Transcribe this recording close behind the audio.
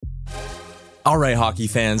All right, hockey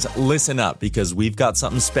fans, listen up because we've got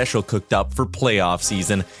something special cooked up for playoff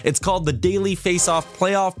season. It's called the Daily Face-Off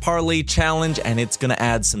Playoff Parlay Challenge, and it's going to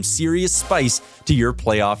add some serious spice to your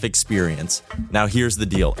playoff experience. Now, here's the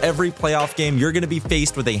deal. Every playoff game, you're going to be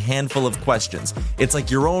faced with a handful of questions. It's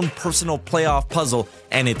like your own personal playoff puzzle,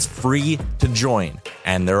 and it's free to join.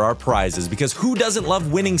 And there are prizes, because who doesn't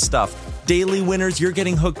love winning stuff? Daily winners, you're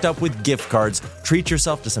getting hooked up with gift cards. Treat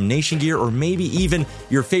yourself to some Nation gear or maybe even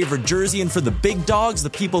your favorite jersey. And for the big dogs, the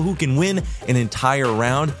people who can win an entire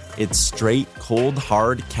round, it's straight, cold,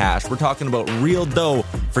 hard cash. We're talking about real dough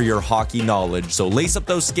for your hockey knowledge. So lace up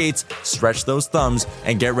those skates, stretch those thumbs,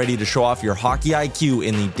 and get ready to show off your hockey IQ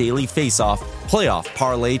in the Daily Face-Off Playoff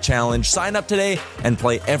Parlay Challenge. Sign up today and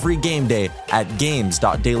play every game day at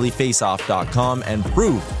games.dailyfaceoff.com and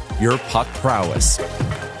prove your puck prowess.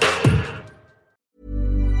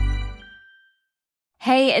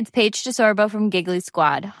 Hey, it's Paige DeSorbo from Giggly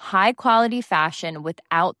Squad. High quality fashion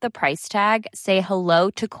without the price tag. Say hello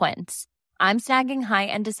to Quince. I'm snagging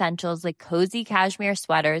high-end essentials like cozy cashmere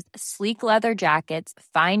sweaters, sleek leather jackets,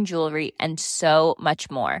 fine jewelry, and so much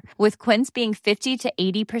more. With Quince being 50 to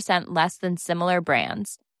 80% less than similar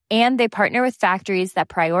brands. And they partner with factories that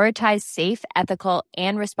prioritize safe, ethical,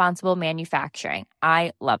 and responsible manufacturing.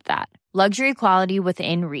 I love that. Luxury quality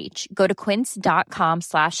within reach. Go to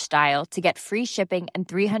quince.com/style to get free shipping and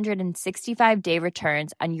 365-day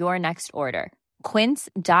returns on your next order.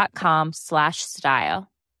 Quince.com/style.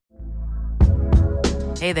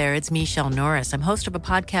 Hey there, it's Michelle Norris. I'm host of a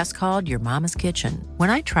podcast called Your Mama's Kitchen.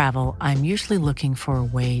 When I travel, I'm usually looking for a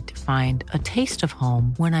way to find a taste of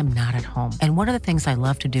home when I'm not at home. And one of the things I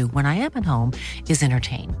love to do when I am at home is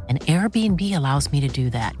entertain. And Airbnb allows me to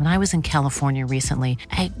do that. When I was in California recently,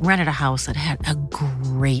 I rented a house that had a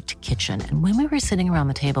great kitchen. And when we were sitting around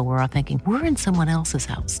the table, we're all thinking, we're in someone else's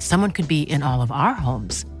house. Someone could be in all of our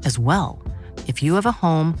homes as well. If you have a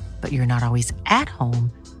home, but you're not always at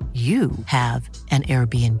home, you have an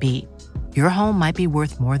Airbnb. Your home might be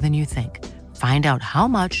worth more than you think. Find out how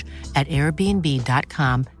much at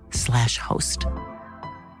airbnb.com/host.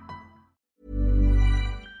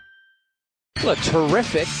 Well, a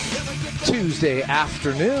terrific Tuesday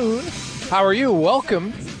afternoon. How are you?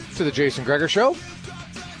 Welcome to the Jason Gregor Show.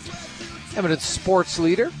 Eminent sports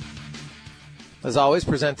leader. As always,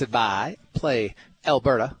 presented by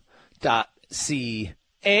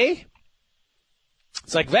PlayAlberta.ca.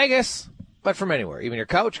 It's like Vegas, but from anywhere. Even your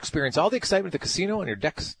couch, experience all the excitement of the casino on your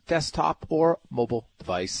desktop or mobile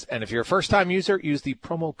device. And if you're a first-time user, use the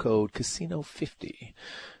promo code Casino50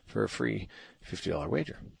 for a free $50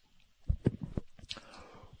 wager.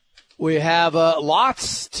 We have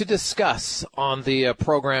lots to discuss on the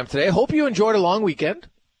program today. Hope you enjoyed a long weekend.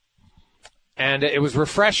 And it was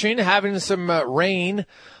refreshing having some rain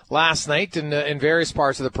last night in various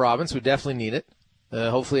parts of the province. We definitely need it.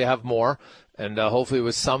 Hopefully I have more. And hopefully it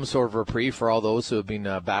was some sort of reprieve for all those who have been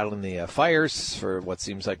battling the fires for what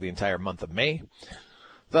seems like the entire month of May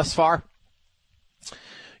thus far.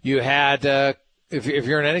 You had, if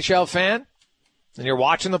you're an NHL fan and you're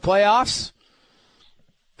watching the playoffs,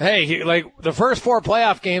 hey, like the first four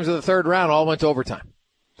playoff games of the third round all went to overtime.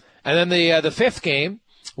 And then the fifth game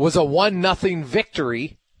was a 1-0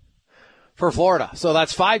 victory for Florida. So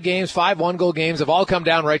that's 5 games, 5 one-goal games have all come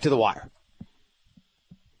down right to the wire.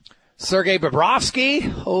 Sergei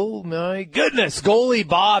Bobrovsky, oh my goodness, goalie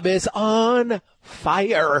Bob is on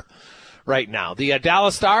fire right now. The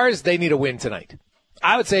Dallas Stars, they need a win tonight.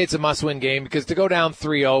 I would say it's a must-win game because to go down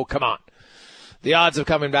 3-0, come on. The odds of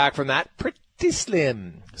coming back from that, pretty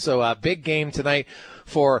slim. So a big game tonight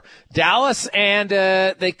for Dallas, and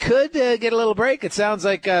they could get a little break. It sounds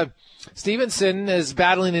like Stevenson is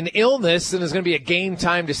battling an illness and is going to be a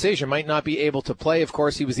game-time decision. Might not be able to play. Of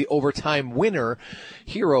course, he was the overtime winner,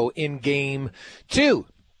 hero in Game 2.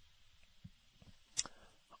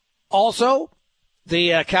 Also,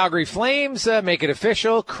 the Calgary Flames make it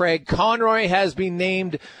official. Craig Conroy has been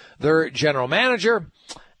named their general manager.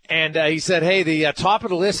 And he said, hey, the top of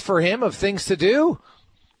the list for him of things to do,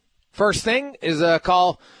 first thing is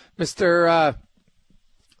call Mr.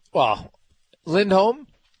 Lindholm.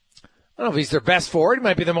 I don't know if he's their best forward. He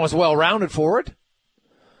might be the most well-rounded forward.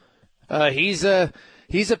 He's a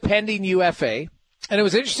pending UFA. And it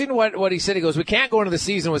was interesting what he said. He goes, we can't go into the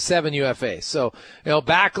season with 7 UFAs. So,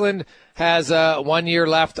 Backlund has 1 year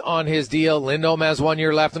left on his deal. Lindholm has 1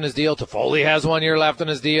 year left on his deal. Toffoli has 1 year left on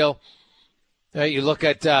his deal. You look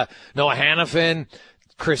at Noah Hanifin,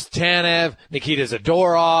 Chris Tanev, Nikita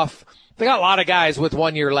Zadorov. They got a lot of guys with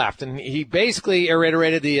 1 year left. And he basically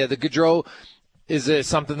reiterated the Gaudreau is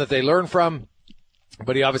something that they learn from,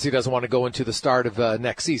 but he obviously doesn't want to go into the start of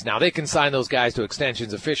next season. Now, they can sign those guys to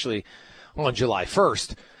extensions officially on July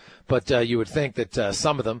 1st. But you would think that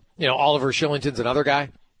some of them, Oliver Shillington's another guy.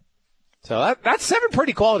 So that's 7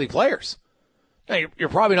 pretty quality players. Now, you're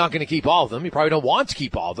probably not going to keep all of them. You probably don't want to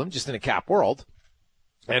keep all of them, just in a cap world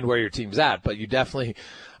and where your team's at. But you definitely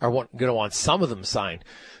are going to want some of them signed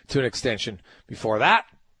to an extension before that.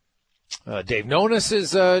 Dave Nonis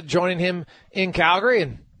is joining him in Calgary,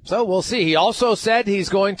 and so we'll see. He also said he's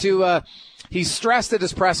going to he stressed at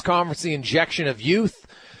his press conference the injection of youth.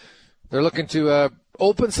 They're looking to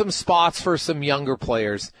open some spots for some younger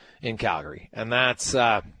players in Calgary, and that's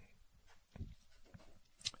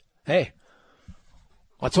hey,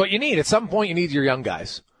 that's what you need. At some point, you need your young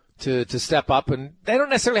guys to step up, and they don't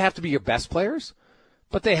necessarily have to be your best players,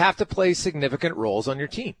 but they have to play significant roles on your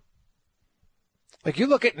team. Like, you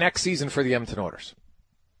look at next season for the Edmonton Oilers.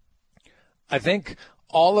 I think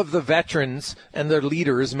all of the veterans and their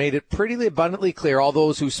leaders made it pretty abundantly clear, all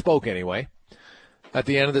those who spoke anyway, at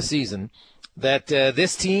the end of the season, that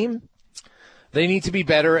this team, they need to be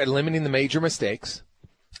better at limiting the major mistakes.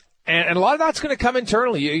 And a lot of that's going to come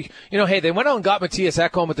internally. Hey, they went out and got Matthias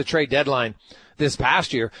Ekholm at the trade deadline this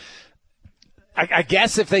past year. I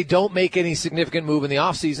guess if they don't make any significant move in the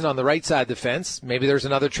offseason on the right side of the fence, maybe there's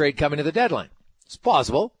another trade coming to the deadline. It's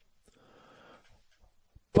plausible.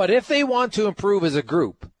 But if they want to improve as a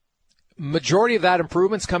group, majority of that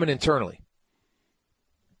improvement's coming internally.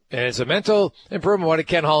 And it's a mental improvement. What did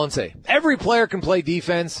Ken Holland say? Every player can play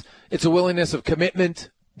defense. It's a willingness of commitment,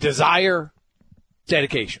 desire,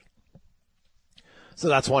 dedication. So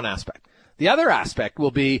that's one aspect. The other aspect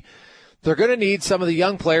will be they're going to need some of the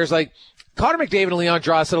young players like Connor McDavid and Leon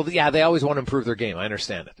Draisaitl. Yeah, they always want to improve their game. I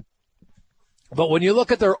understand it. But when you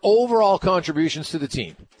look at their overall contributions to the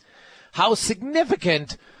team, how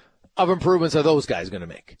significant of improvements are those guys going to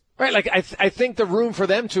make? Right? Like, I think the room for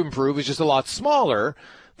them to improve is just a lot smaller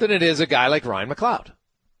than it is a guy like Ryan McLeod.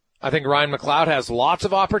 I think Ryan McLeod has lots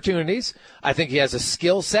of opportunities. I think he has a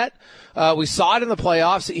skill set. We saw it in the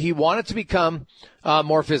playoffs. He wanted to become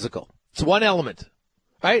more physical. It's one element,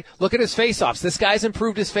 right? Look at his faceoffs. This guy's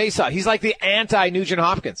improved his faceoff. He's like the anti-Nugent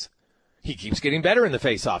Hopkins. He keeps getting better in the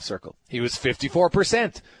faceoff circle. He was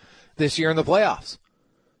 54% this year in the playoffs.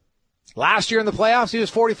 Last year in the playoffs, he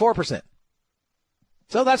was 44%.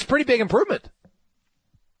 So that's a pretty big improvement.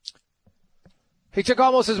 He took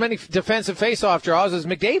almost as many defensive faceoff draws as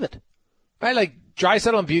McDavid. Right? Like,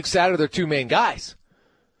 Draisaitl and Bukestad are their two main guys.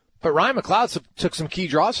 But Ryan McLeod took some key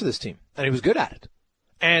draws for this team, and he was good at it.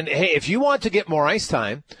 And, hey, if you want to get more ice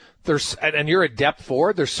time, and you're a depth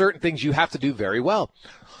forward, there's certain things you have to do very well.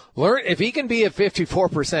 Learn, if he can be a 54%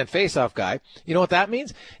 faceoff guy, you know what that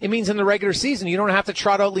means? It means in the regular season, you don't have to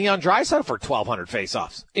trot out Leon Draisaitl for 1,200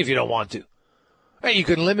 faceoffs if you don't want to. Right, you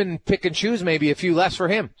can limit and pick and choose maybe a few less for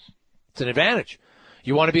him. It's an advantage.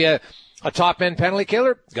 You want to be a top-end penalty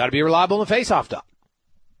killer, got to be reliable in the faceoff dot.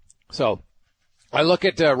 So I look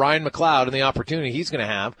at Ryan McLeod and the opportunity he's going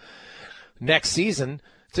to have next season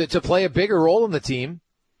to play a bigger role in the team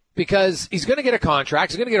because he's going to get a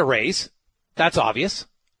contract. He's going to get a raise. That's obvious.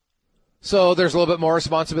 So there's a little bit more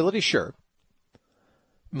responsibility, sure.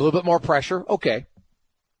 A little bit more pressure, okay.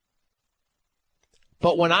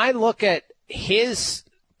 But when I look at his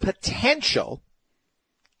potential,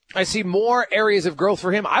 I see more areas of growth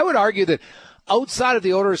for him. I would argue that outside of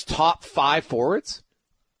the Oilers' top 5 forwards,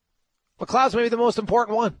 McLeod's maybe the most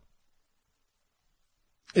important one.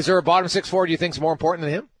 Is there a bottom 6 forward you think is more important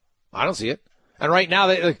than him? I don't see it. And right now,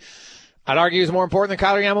 I'd argue he's more important than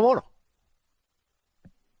Kailer Yamamoto.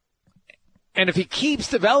 And if he keeps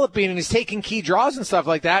developing and he's taking key draws and stuff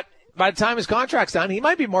like that, by the time his contract's done, he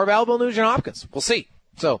might be more valuable than Nugent Hopkins. We'll see.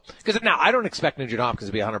 So, because now I don't expect Nugent Hopkins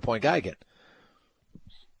to be a 100-point guy again.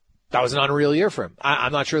 That was an unreal year for him.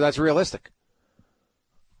 I'm not sure that's realistic.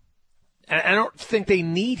 And I don't think they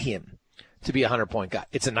need him to be a 100-point guy.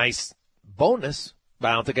 It's a nice bonus, but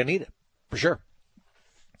I don't think I need it, for sure.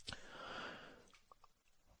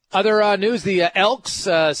 Other news, the Elks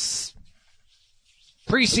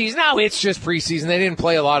preseason. Now it's just preseason. They didn't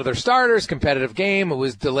play a lot of their starters. Competitive game. It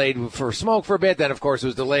was delayed for smoke for a bit. Then, of course, it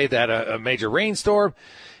was delayed. They had a major rainstorm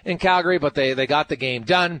in Calgary, but they got the game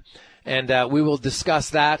done. And we will discuss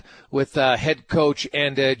that with head coach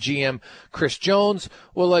and GM Chris Jones.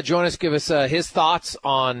 Will join us, give us his thoughts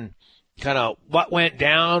on kind of what went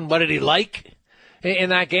down, what did he like in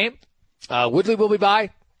that game. Woodley will be by.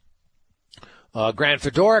 Grant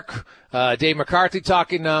Fedoruk, Dave McCarthy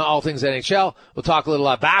talking all things NHL. We'll talk a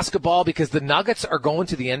little basketball because the Nuggets are going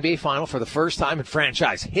to the NBA Final for the first time in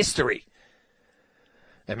franchise history.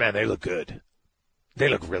 And, man, they look good. They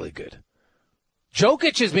look really good.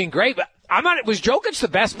 Jokic has been great, but was Jokic the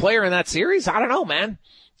best player in that series? I don't know, man.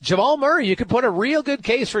 Jamal Murray, you could put a real good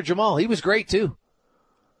case for Jamal. He was great too.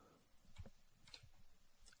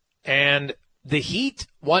 And the Heat,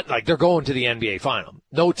 they're going to the NBA final.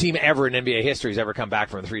 No team ever in NBA history has ever come back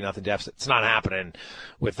from a 3-0 deficit. It's not happening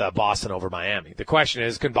with Boston over Miami. The question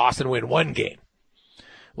is, can Boston win one game?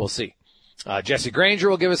 We'll see. Jesse Granger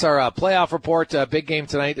will give us our playoff report. Big game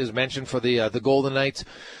tonight is mentioned for the Golden Knights.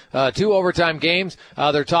 2 overtime games.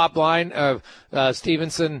 Their top line of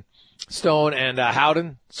Stevenson, Stone, and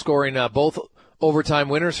Howden scoring both overtime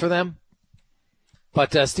winners for them.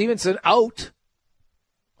 But Stevenson out.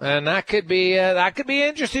 And that could be an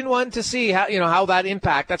interesting one to see how that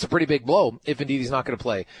impact. That's a pretty big blow if indeed he's not going to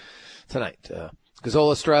play tonight.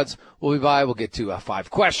 Gazzola Struds will be by. We'll get to 5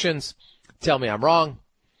 questions. Tell me I'm wrong.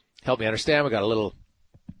 Help me understand. We got a little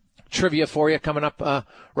trivia for you coming up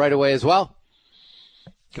right away as well.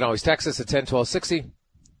 You can always text us at 10-1260.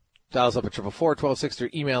 Dial us up at 444-1260 or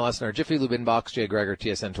email us in our Jiffy Lube inbox, jgregor,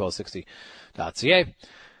 tsn1260.ca.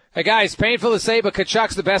 Hey, guys, painful to say, but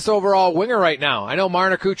Tkachuk's the best overall winger right now. I know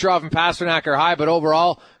Marner, Kucherov, and Pasternak are high, but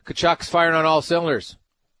overall, Tkachuk's firing on all cylinders.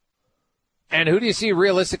 And who do you see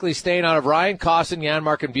realistically staying out of Ryan, Kostin,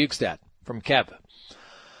 Janmark, and Bukestad from Kev?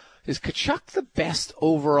 Is Tkachuk the best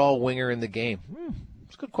overall winger in the game?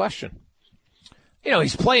 It's a good question.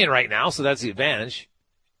 He's playing right now, so that's the advantage.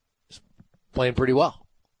 He's playing pretty well.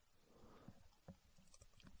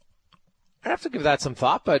 I'd have to give that some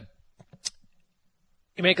thought, but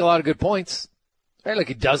you make a lot of good points. Right? Like,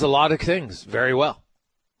 he does a lot of things very well.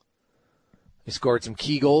 He scored some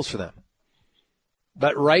key goals for them.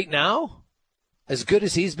 But right now, as good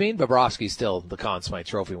as he's been, Bobrovsky's still the Conn Smythe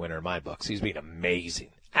Trophy winner in my books. He's been amazing.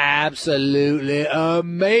 Absolutely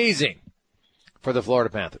amazing for the Florida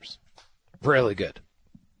Panthers. Really good.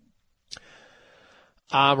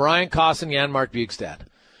 Ryan, Kostin, Janmark, Bukestad.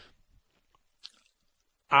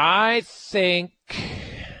 I think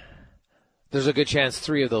there's a good chance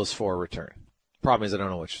 3 of those 4 return. Problem is I don't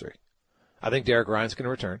know which 3. I think Derek Ryan's going to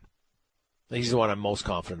return. He's the one I'm most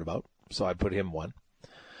confident about, so I'd put him 1.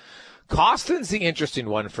 Kostin's the interesting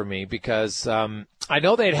one for me because I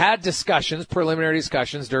know they'd had preliminary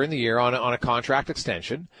discussions during the year on a contract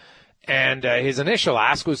extension, and his initial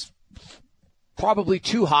ask was probably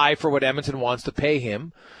too high for what Edmonton wants to pay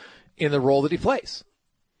him in the role that he plays.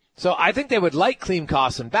 So I think they would like Klim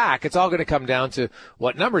Kostin back. It's all going to come down to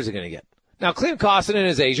what numbers he's going to get. Now, Klim Kostin and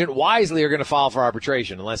his agent wisely are going to file for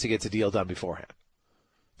arbitration unless he gets a deal done beforehand.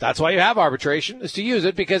 That's why you have arbitration, is to use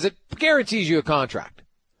it because it guarantees you a contract.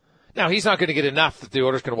 Now, he's not going to get enough that the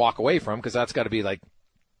Oilers can walk away from because that's got to be like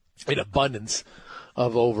an abundance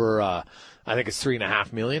of over, I think it's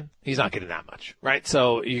 $3.5 million. He's not getting that much, right?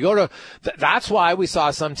 So you go to, that's why we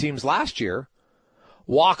saw some teams last year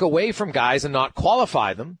walk away from guys and not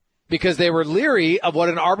qualify them because they were leery of what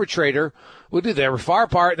an arbitrator would do. They were far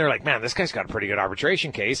apart and they're like, man, this guy's got a pretty good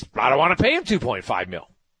arbitration case. I don't want to pay him $2.5 million.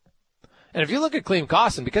 And if you look at Klim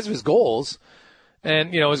Kostin, because of his goals,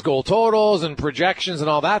 and, his goal totals and projections and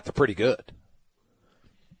all that, they're pretty good.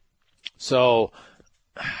 So,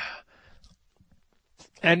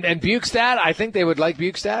 and Bukestad, I think they would like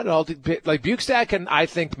Bukestad. Like, Bukestad can, I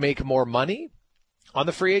think, make more money on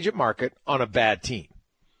the free agent market on a bad team.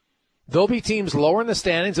 There'll be teams lower in the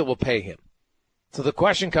standings that will pay him. So the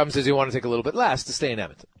question comes, does he want to take a little bit less to stay in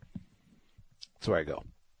Edmonton? That's where I go.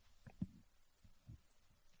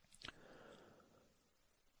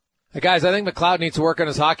 Hey guys, I think McLeod needs to work on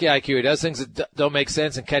his hockey IQ. He does things that don't make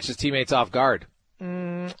sense and catches teammates off guard.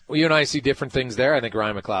 Well, you and I see different things there. I think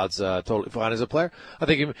Ryan McLeod's totally fine as a player. I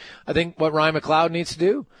think what Ryan McLeod needs to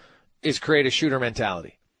do is create a shooter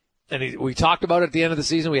mentality. And we talked about it at the end of the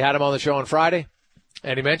season. We had him on the show on Friday,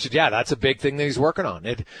 and he mentioned, that's a big thing that he's working on.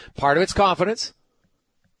 Part of it's confidence,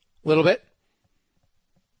 a little bit.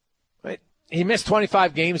 Right? He missed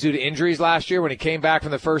 25 games due to injuries last year. When he came back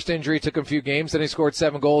from the first injury, it took him a few games. Then he scored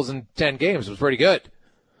 7 goals in 10 games. It was pretty good.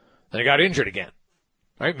 Then he got injured again.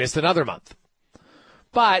 Right? Missed another month.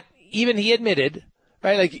 But even he admitted,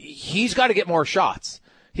 right, like he's got to get more shots.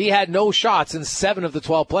 He had no shots in 7 of the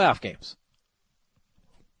 12 playoff games.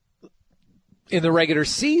 In the regular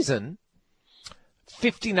season,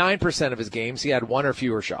 59% of his games, he had 1 or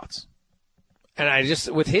fewer shots. And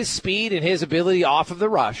with his speed and his ability off of the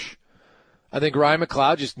rush, I think Ryan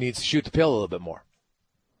McLeod just needs to shoot the pill a little bit more.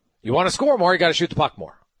 You want to score more, you got to shoot the puck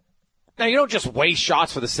more. Now, you don't just waste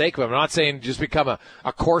shots for the sake of them. I'm not saying just become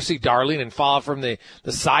a Corsi darling and fall from the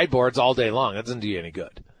sideboards all day long. That doesn't do you any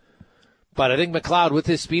good. But I think McLeod, with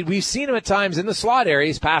his speed, we've seen him at times in the slot area.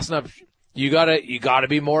 He's passing up. You gotta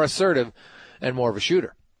be more assertive and more of a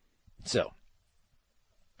shooter. So.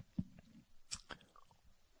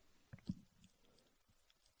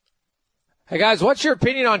 Hey, guys, what's your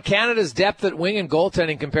opinion on Canada's depth at wing and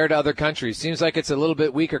goaltending compared to other countries? Seems like it's a little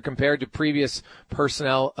bit weaker compared to previous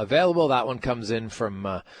personnel available. That one comes in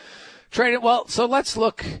from trading. Well, so let's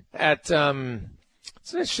look at it's an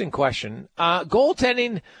interesting question.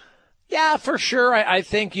 Goaltending, yeah, for sure. I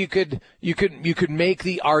think you could make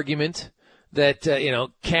the argument that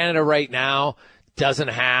Canada right now doesn't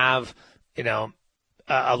have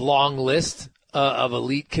a long list of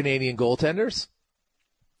elite Canadian goaltenders.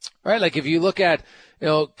 Right, like if you look at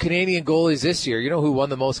Canadian goalies this year, you know who won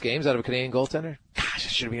the most games out of a Canadian goaltender? Gosh,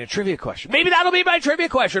 it should have been a trivia question. Maybe that'll be my trivia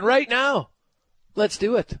question right now. Let's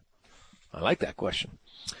do it. I like that question.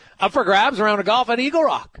 Up for grabs around a golf at Eagle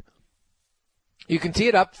Rock. You can tee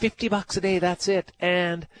it up, $50 a day. That's it.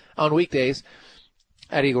 And on weekdays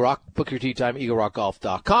at Eagle Rock, book your tee time,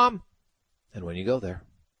 EagleRockGolf.com. And when you go there,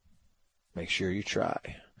 make sure you try.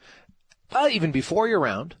 Even before your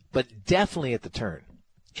round, but definitely at the turn.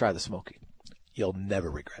 Try the Smoky. You'll never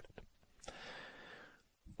regret it.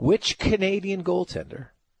 Which Canadian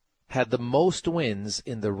goaltender had the most wins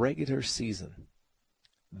in the regular season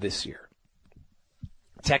this year?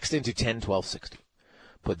 Text into 10-12-60.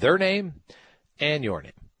 Put their name and your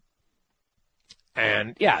name.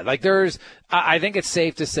 And, yeah, I think it's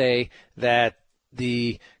safe to say that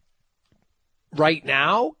right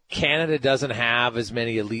now, Canada doesn't have as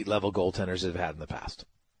many elite-level goaltenders as they've had in the past.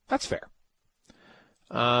 That's fair.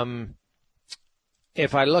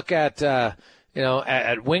 If I look at at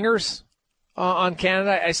wingers on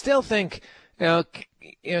Canada, I still think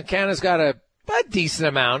Canada's got a decent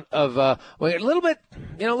amount of a little bit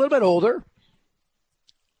older,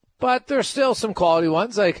 but there's still some quality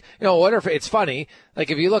ones. Like it's funny.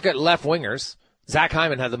 Like if you look at left wingers, Zach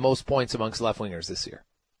Hyman had the most points amongst left wingers this year.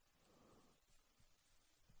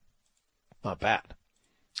 Not bad.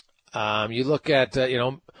 You look at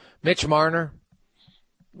Mitch Marner.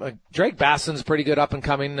 Drake Basson's pretty good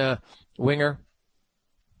up-and-coming winger.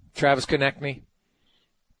 Travis Konechny.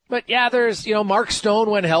 But, yeah, there's, Mark Stone,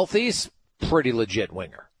 when healthy, is pretty legit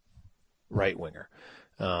winger. Right winger.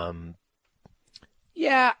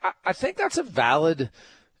 Yeah, I think that's a valid,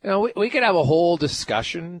 we could have a whole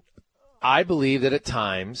discussion. I believe that at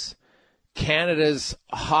times Canada's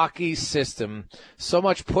hockey system, so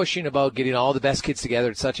much pushing about getting all the best kids together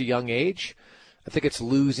at such a young age, I think it's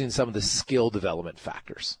losing some of the skill development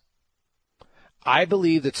factors. I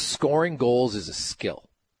believe that scoring goals is a skill.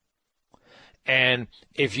 And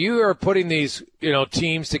if you are putting these,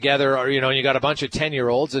 teams together, or, you got a bunch of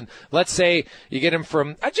 10-year-olds, and let's say you get them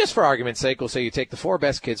from, just for argument's sake, we'll say you take the 4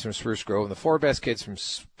 best kids from Spruce Grove and the 4 best kids from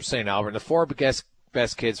St. Albert and the 4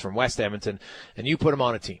 best kids from West Edmonton, and you put them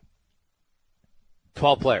on a team.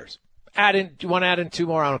 12 players. Do you want to add in 2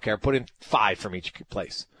 more? I don't care. Put in 5 from each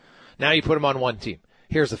place. Now you put them on one team.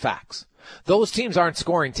 Here's the facts. Those teams aren't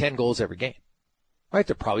scoring 10 goals every game. Right?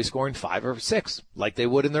 They're probably scoring 5 or 6 like they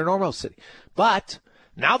would in their normal city. But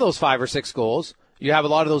now those 5 or 6 goals, you have a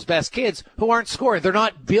lot of those best kids who aren't scoring. They're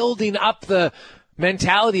not building up the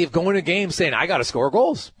mentality of going to games saying, I got to score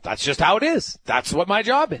goals. That's just how it is. That's what my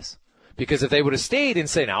job is. Because if they would have stayed in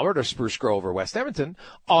St. Albert or Spruce Grove or West Edmonton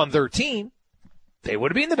on their team, they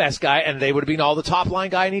would have been the best guy, and they would have been all the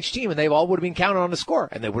top-line guy in each team, and they all would have been counted on to score,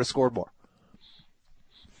 and they would have scored more.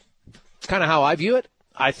 It's kind of how I view it.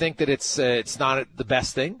 I think that it's not the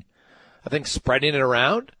best thing. I think spreading it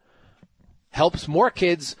around helps more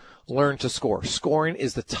kids learn to score. Scoring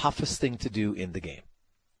is the toughest thing to do in the game.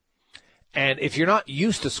 And if you're not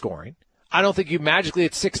used to scoring, I don't think you magically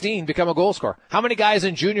at 16 become a goal scorer. How many guys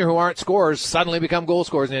in junior who aren't scorers suddenly become goal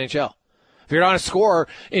scorers in the NHL? If you're not a scorer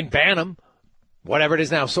in Bantam, whatever it is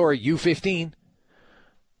now, U15,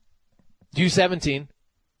 U17,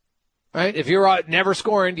 right? If you're never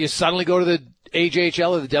scoring, you suddenly go to the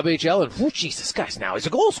AJHL or the WHL and, oh, Jesus, guys, now he's a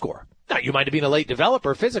goal scorer. Now, you might have been a late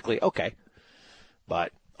developer physically, okay.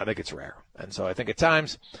 But I think it's rare. And so I think at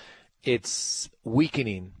times it's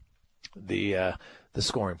weakening the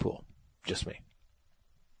scoring pool. Just me.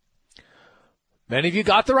 Many of you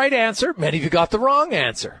got the right answer. Many of you got the wrong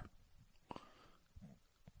answer.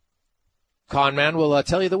 Conman will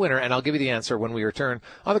tell you the winner, and I'll give you the answer when we return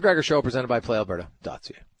on The Gregor Show, presented by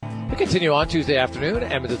PlayAlberta.ca. We continue on Tuesday afternoon.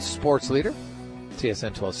 Edmonton's sports leader,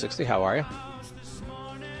 TSN 1260. How are you?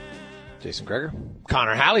 Jason Gregor.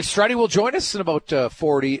 Connor Halley-Struddy will join us in about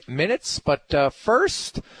 40 minutes. But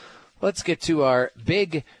first, let's get to our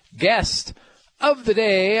big guest of the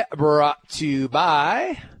day, brought to you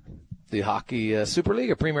by the Hockey Super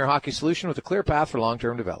League, a premier hockey solution with a clear path for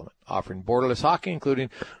long-term development, offering borderless hockey, including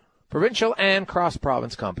provincial and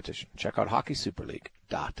cross-province competition. Check out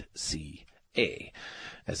hockeysuperleague.ca.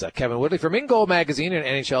 As Kevin Woodley from In Goal Magazine and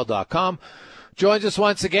NHL.com joins us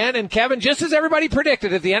once again. And Kevin, just as everybody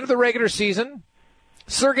predicted at the end of the regular season,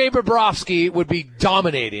 Sergei Bobrovsky would be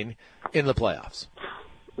dominating in the playoffs.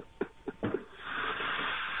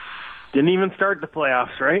 Didn't even start the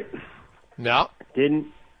playoffs, right? No. Didn't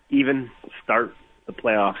even start the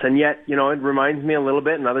playoffs. And yet, it reminds me a little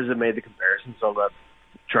bit, and others have made the comparison, so I'm not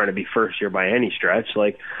trying to be first here by any stretch,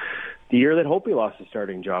 like the year that Hopi lost his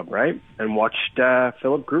starting job, right? And watched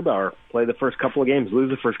Philip Grubauer play the first couple of games, lose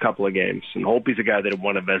the first couple of games. And Hopi's a guy that had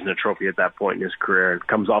won a Vezina trophy at that point in his career and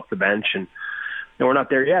comes off the bench. And we're not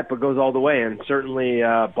there yet, but goes all the way. And certainly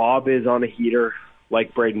Bob is on a heater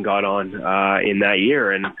like Braden got on in that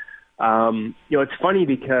year. And, it's funny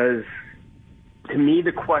because to me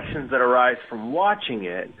the questions that arise from watching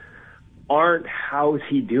it aren't how is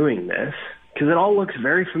he doing this, because it all looks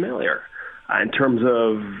very familiar. In terms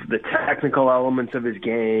of the technical elements of his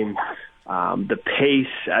game, the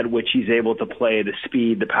pace at which he's able to play, the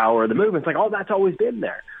speed, the power, the movements, like all that's always been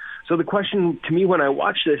there. So the question to me when I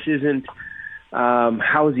watch this isn't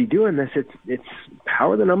how is he doing this? It's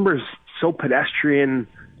how are the numbers so pedestrian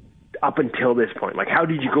up until this point? Like how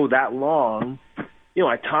did you go that long?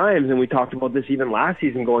 At times, and we talked about this even last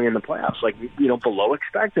season going in the playoffs, like below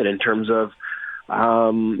expected in terms of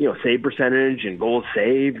save percentage and goals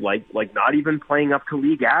saved, like not even playing up to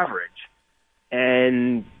league average.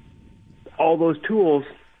 And all those tools,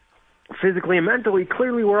 physically and mentally,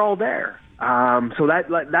 clearly were all there. So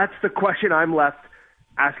that's the question I'm left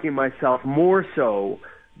asking myself more so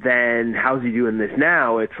than how's he doing this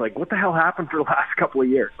now. It's like, what the hell happened for the last couple of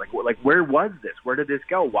years? Like where was this? Where did this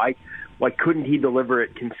go? Why couldn't he deliver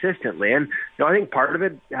it consistently? And I think part of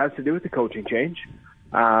it has to do with the coaching change.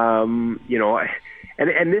 And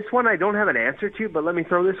this one I don't have an answer to, but let me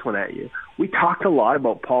throw this one at you. We talked a lot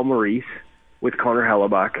about Paul Maurice with Connor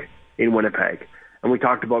Hellebuck in Winnipeg, and we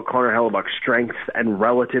talked about Connor Hellebuck's strengths and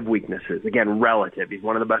relative weaknesses. Again, relative. He's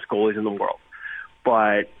one of the best goalies in the world.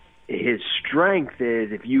 But his strength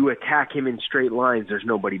is if you attack him in straight lines, there's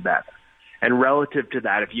nobody better. And relative to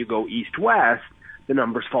that, if you go east-west, the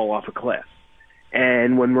numbers fall off a cliff.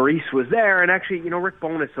 And when Maurice was there, and actually, Rick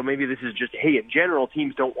Bowness, so maybe this is just, hey, in general,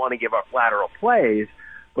 teams don't want to give up lateral plays,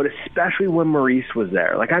 but especially when Maurice was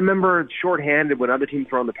there. Like, I remember shorthanded when other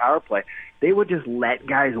teams were on the power play, they would just let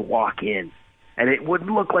guys walk in. And it would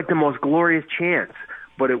look like the most glorious chance,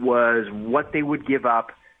 but it was what they would give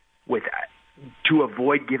up to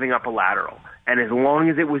avoid giving up a lateral. And as long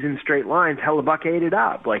as it was in straight lines, Hellebuck ate it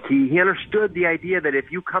up. Like, he understood the idea that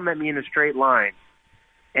if you come at me in a straight line,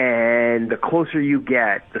 and the closer you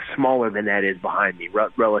get, the smaller the net is behind me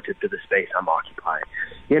relative to the space I'm occupying.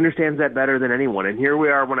 He understands that better than anyone. And here we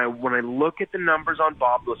are when I look at the numbers on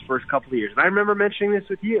Bob those first couple of years. And I remember mentioning this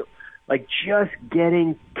with you, like just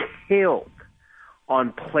getting killed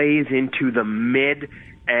on plays into the mid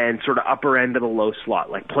and sort of upper end of the low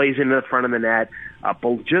slot, like plays into the front of the net,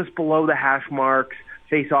 just below the hash marks,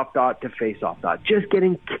 face-off dot to face-off dot. Just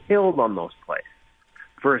getting killed on those plays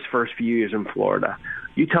for his first few years in Florida.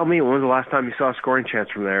 You tell me, when was the last time you saw a scoring chance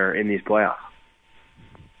from there in these playoffs?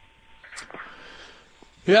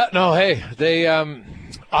 Yeah, no, hey, they.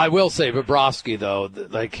 I will say Bobrovsky, though,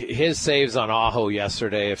 like his saves on Aho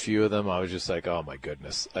yesterday, a few of them, I was just like, oh my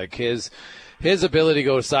goodness, like his ability to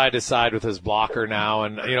go side to side with his blocker now,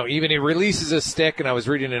 and even he releases his stick. And I was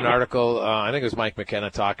reading an article, I think it was Mike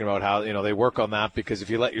McKenna talking about how they work on that because if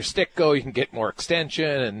you let your stick go, you can get more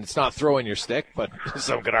extension, and it's not throwing your stick, but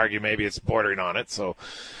some could argue maybe it's bordering on it. So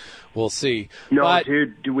we'll see. No,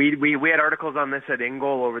 dude, we had articles on this at In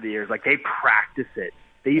Goal over the years. Like they practice it.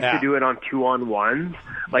 They used to do it on 2-on-1s.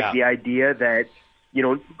 Like the idea that,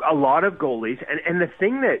 a lot of goalies, and the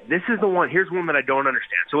thing that, this is the one, here's one that I don't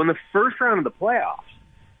understand. So in the first round of the playoffs,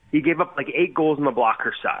 he gave up like 8 goals on the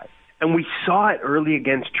blocker side. And we saw it early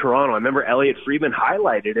against Toronto. I remember Elliot Friedman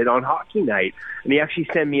highlighted it on Hockey Night, and he actually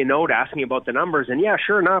sent me a note asking about the numbers. And yeah,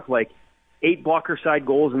 sure enough, like 8 blocker side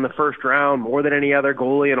goals in the first round, more than any other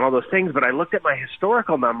goalie and all those things. But I looked at my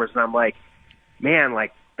historical numbers, and I'm like, man,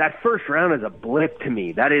 like, that first round is a blip to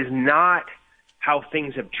me. That is not how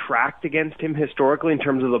things have tracked against him historically in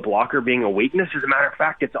terms of the blocker being a weakness. As a matter of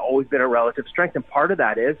fact, it's always been a relative strength. And part of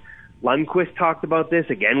that is, Lundqvist talked about this.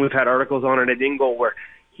 Again, we've had articles on it at In Goal where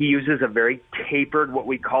he uses a very tapered, what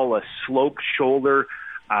we call a sloped shoulder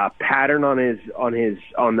pattern on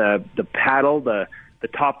the paddle, the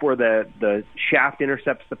top where the shaft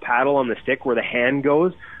intercepts the paddle on the stick where the hand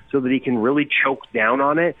goes, so that he can really choke down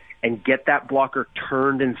on it and get that blocker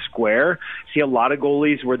turned and square. See a lot of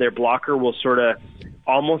goalies where their blocker will sort of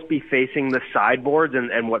almost be facing the sideboards,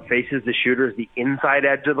 and what faces the shooter is the inside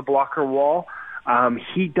edge of the blocker wall.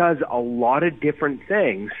 He does a lot of different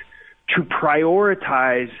things to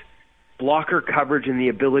prioritize blocker coverage and the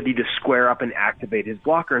ability to square up and activate his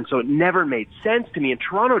blocker. And so it never made sense to me. And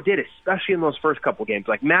Toronto did, especially in those first couple games.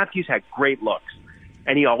 Like, Matthews had great looks,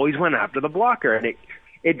 and he always went after the blocker. And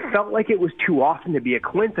it felt like it was too often to be a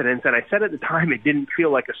coincidence. And I said at the time it didn't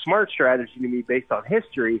feel like a smart strategy to me based on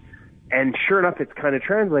history. And sure enough, it's kind of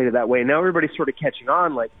translated that way. Now everybody's sort of catching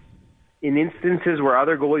on. Like, in instances where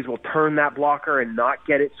other goalies will turn that blocker and not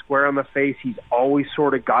get it square on the face, he's always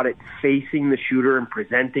sort of got it facing the shooter and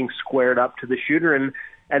presenting squared up to the shooter. And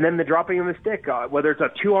then the dropping of the stick, whether it's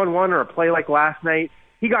a 2-on-1 or a play like last night,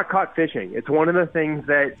 he got caught fishing. It's one of the things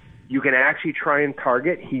that you can actually try and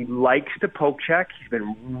target. He likes to poke check. He's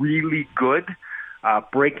been really good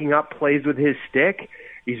breaking up plays with his stick.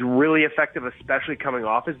 He's really effective, especially coming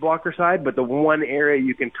off his blocker side. But the one area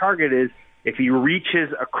you can target is if he reaches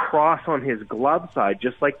across on his glove side,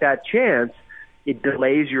 just like that chance, it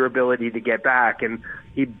delays your ability to get back. And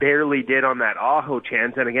he barely did on that Aho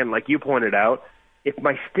chance. And again, like you pointed out, if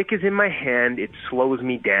my stick is in my hand, it slows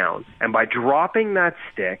me down. And by dropping that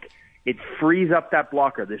stick, it frees up that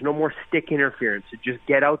blocker. There's no more stick interference. So just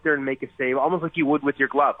get out there and make a save, almost like you would with your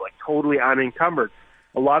glove, like totally unencumbered.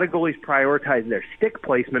 A lot of goalies prioritize their stick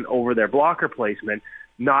placement over their blocker placement,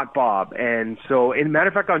 not Bob. And so, in matter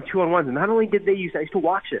of fact, on 2-on-1s, not only did they use, I used to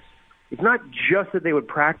watch this, it's not just that they would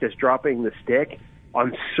practice dropping the stick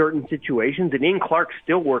on certain situations, and Ian Clark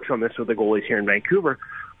still works on this with the goalies here in Vancouver,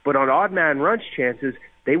 but on odd man rush chances,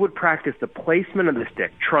 they would practice the placement of the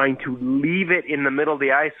stick, trying to leave it in the middle of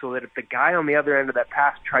the ice so that if the guy on the other end of that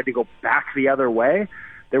pass tried to go back the other way,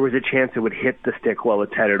 there was a chance it would hit the stick while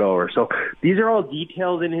it's headed over. So these are all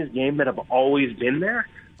details in his game that have always been there.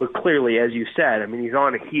 But clearly, as you said, I mean, he's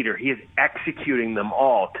on a heater. He is executing them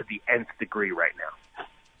all to the nth degree right now.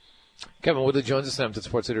 Kevin Woodley joins us now at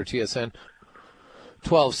Sports Center TSN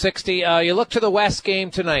 1260. You look to the West game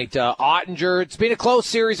tonight. Ottinger, it's been a close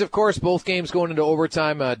series, of course, both games going into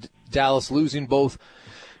overtime. Dallas losing both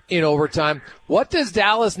in overtime. What does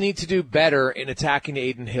Dallas need to do better in attacking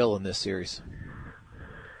Adin Hill in this series?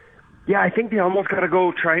 Yeah, I think they almost got to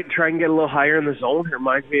go try and get a little higher in the zone. It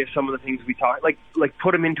reminds me of some of the things we talked, like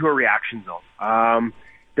put him into a reaction zone.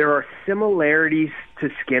 There are similarities to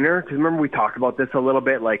Skinner, because remember we talked about this a little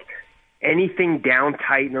bit, like anything down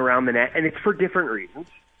tight and around the net, and it's for different reasons.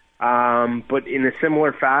 But in a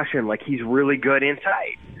similar fashion, like he's really good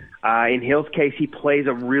inside. In Hill's case, he plays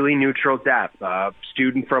a really neutral depth.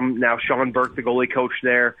 Student from now Sean Burke, the goalie coach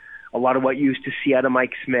there, a lot of what you used to see out of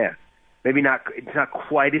Mike Smith. Maybe not, it's not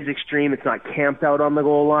quite as extreme. It's not camped out on the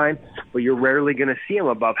goal line, but you're rarely going to see him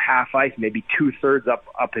above half ice, maybe 2/3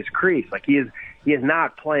 up his crease. Like he is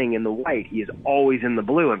not playing in the white. He is always in the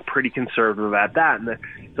blue and pretty conservative at that. And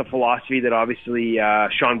it's a philosophy that obviously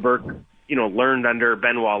Sean Burke, learned under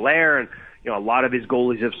Benoit Lair, and a lot of his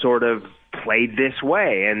goalies have sort of played this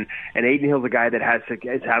way. And Adin Hill's a guy that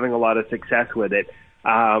is having a lot of success with it.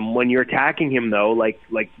 When you're attacking him, though, like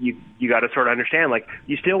you got to sort of understand, like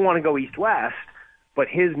you still want to go east-west, but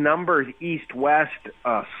his numbers east-west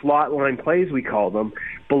slot line plays, we call them,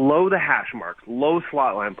 below the hash marks, low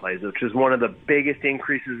slot line plays, which is one of the biggest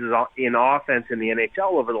increases in offense in the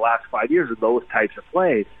NHL over the last 5 years of those types of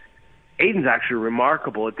plays. Aiden's actually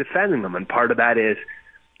remarkable at defending them, and part of that is,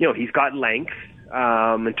 he's got length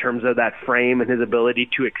in terms of that frame and his ability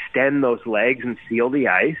to extend those legs and seal the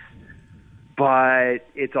ice. But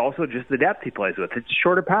it's also just the depth he plays with. It's a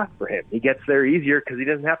shorter path for him. He gets there easier because he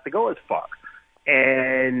doesn't have to go as far.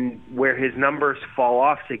 And where his numbers fall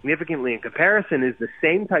off significantly in comparison is the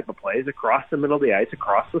same type of plays across the middle of the ice,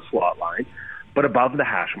 across the slot line, but above the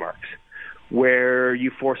hash marks, where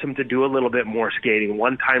you force him to do a little bit more skating,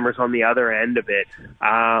 one-timers on the other end of it.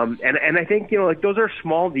 And I think, those are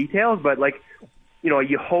small details, but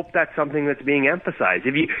you hope that's something that's being emphasized.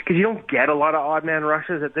 Because you don't get a lot of odd man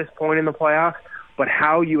rushes at this point in the playoffs, but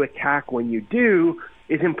how you attack when you do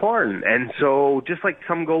is important. And so just like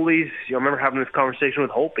some goalies, I remember having this conversation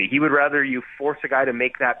with Holtby, he would rather you force a guy to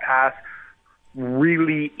make that pass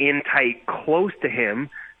really in tight close to him,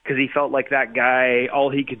 because he felt like that guy,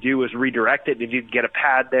 all he could do was redirect it. If you'd get a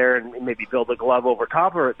pad there and maybe build a glove over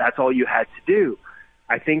top of it, that's all you had to do.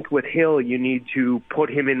 I think with Hill, you need to put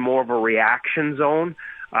him in more of a reaction zone,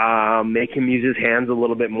 make him use his hands a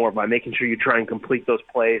little bit more by making sure you try and complete those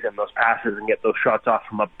plays and those passes and get those shots off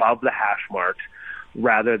from above the hash marks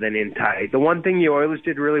rather than in tight. The one thing the Oilers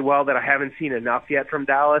did really well that I haven't seen enough yet from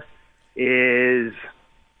Dallas is,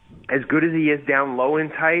 as good as he is down low in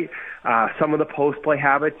tight, some of the post-play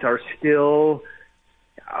habits are still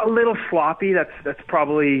a little sloppy. That's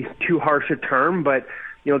probably too harsh a term, but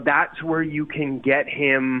that's where you can get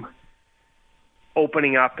him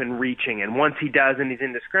opening up and reaching. And once he does and he's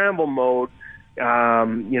into scramble mode,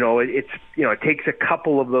 it takes a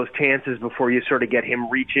couple of those chances before you sort of get him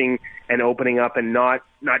reaching and opening up and not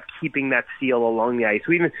keeping that seal along the ice.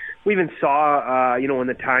 We even saw, in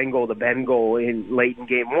the tying goal, the Benn goal late in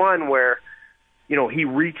game one, where, he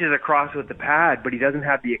reaches across with the pad, but he doesn't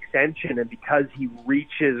have the extension. And because he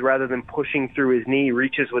reaches rather than pushing through his knee,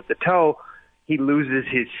 reaches with the toe, he loses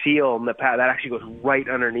his seal in the pad. That actually goes right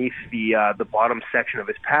underneath the bottom section of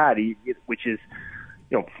his pad, which is,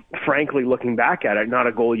 frankly, looking back at it, not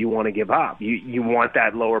a goal you want to give up. You want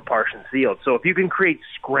that lower portion sealed. So if you can create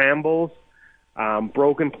scrambles,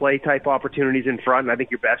 broken play type opportunities in front, and I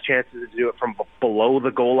think your best chance is to do it from below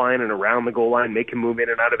the goal line and around the goal line, make him move in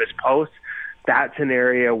and out of his post. That's an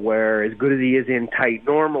area where, as good as he is in tight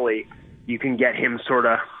normally, you can get him sort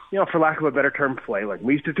of, for lack of a better term, play. Like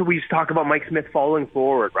we used to talk about Mike Smith falling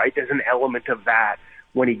forward, right? There's an element of that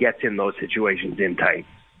when he gets in those situations in tight.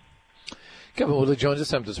 Kevin Woodley joins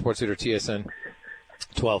us. I'm the sports leader, TSN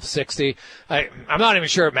 1260. I'm not even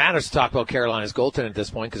sure it matters to talk about Carolina's goaltending at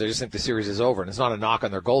this point because I just think the series is over. And it's not a knock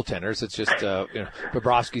on their goaltenders. It's just,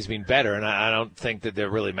 Bobrovsky's been better, and I don't think that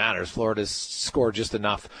really matters. Florida's scored just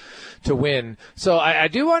enough to win. So I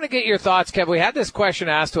do want to get your thoughts, Kevin. We had this question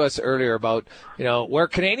asked to us earlier about, where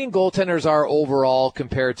Canadian goaltenders are overall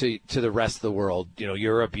compared to the rest of the world,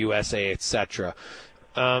 Europe, USA, etc.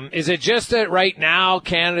 Is it just that right now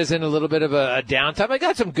Canada's in a little bit of a downtime? I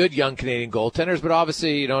got some good young Canadian goaltenders, but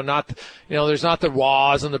obviously, there's not the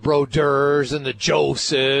Ross and the Brodeurs and the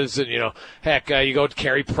Josephs and, you go to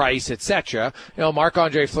Carey Price, etc.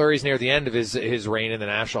 Marc-Andre Fleury's near the end of his reign in the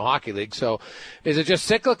National Hockey League. So is it just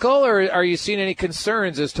cyclical, or are you seeing any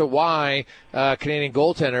concerns as to why Canadian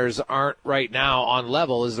goaltenders aren't right now on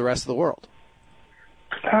level as the rest of the world?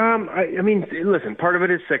 Listen, part of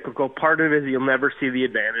it is cyclical. Part of it is you'll never see the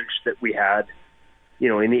advantage that we had,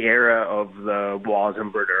 in the era of the Rois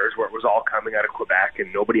and Brodeurs, where it was all coming out of Quebec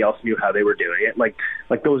and nobody else knew how they were doing it. Like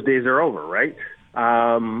those days are over, right?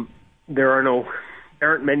 There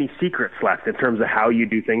aren't many secrets left in terms of how you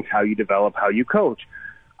do things, how you develop, how you coach.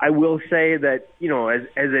 I will say that,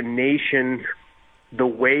 as a nation, the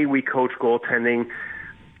way we coach goaltending,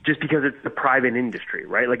 just because it's the private industry,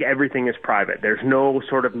 right? Like everything is private. There's no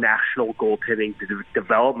sort of national goaltending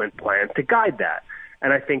development plan to guide that.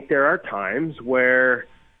 And I think there are times where,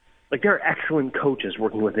 there are excellent coaches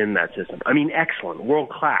working within that system. I mean, excellent, world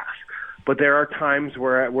class. But there are times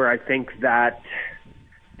where I think that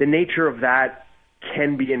the nature of that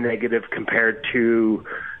can be a negative compared to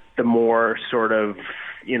the more sort of,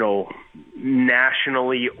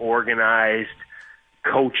 nationally organized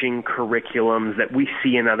coaching curriculums that we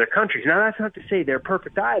see in other countries. Now, that's not to say they're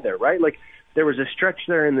perfect either, right? Like, there was a stretch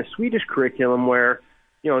there in the Swedish curriculum where,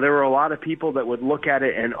 there were a lot of people that would look at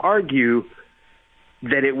it and argue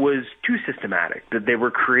that it was too systematic, that they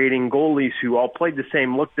were creating goalies who all played the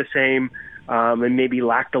same, looked the same, and maybe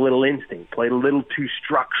lacked a little instinct, played a little too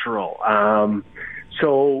structural.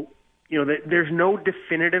 There's no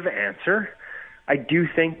definitive answer. I do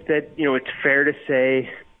think that, it's fair to say,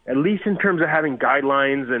 at least in terms of having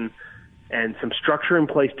guidelines and some structure in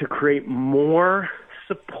place to create more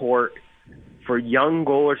support for young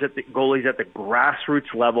goalies at the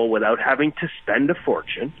grassroots level without having to spend a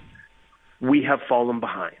fortune, we have fallen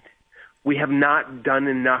behind. We have not done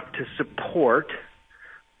enough to support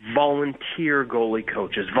volunteer goalie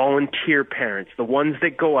coaches, volunteer parents, the ones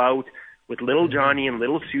that go out with little Johnny and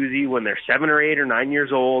little Susie when they're 7 or 8 or 9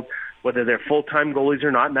 years old, whether they're full-time goalies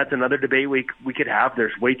or not, and that's another debate we could have.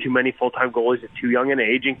 There's way too many full-time goalies at too young an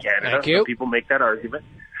age in Canada. So people make that argument.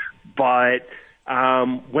 But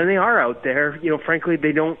when they are out there, frankly,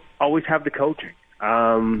 they don't always have the coaching.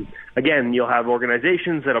 Again, you'll have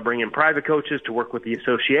organizations that'll bring in private coaches to work with the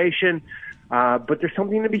association, but there's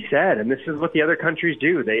something to be said, and this is what the other countries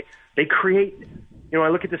do. They create, I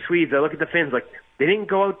look at the Swedes, I look at the Finns, they didn't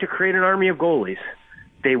go out to create an army of goalies.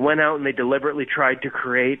 They went out and they deliberately tried to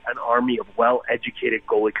create an army of well-educated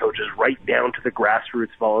goalie coaches right down to the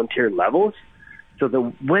grassroots volunteer levels. So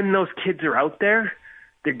when those kids are out there,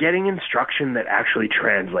 they're getting instruction that actually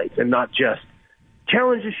translates and not just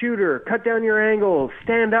challenge the shooter, cut down your angle,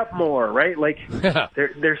 stand up more, right?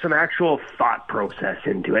 There's some actual thought process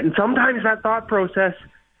into it. And sometimes that thought process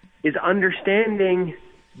is understanding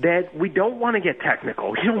that we don't want to get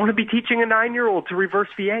technical. You don't want to be teaching a 9-year-old to reverse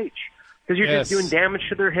VH. Because you're just doing damage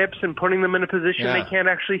to their hips and putting them in a position they can't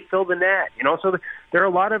actually fill the net. So there are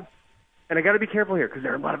a lot of, and I got to be careful here because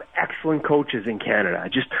there are a lot of excellent coaches in Canada.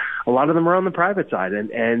 Just a lot of them are on the private side,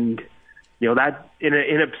 and that in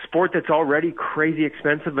a sport that's already crazy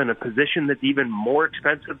expensive, and a position that's even more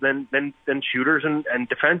expensive than shooters and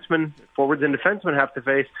defensemen, forwards and defensemen have to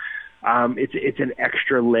face, it's an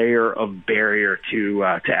extra layer of barrier to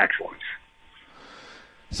excellence.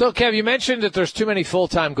 So, Kev, you mentioned that there's too many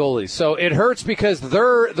full-time goalies. So it hurts because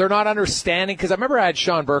they're not understanding. Because I remember I had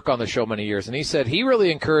Sean Burke on the show many years, and he said he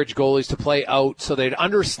really encouraged goalies to play out so they'd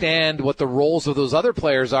understand what the roles of those other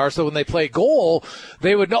players are. So when they play goal,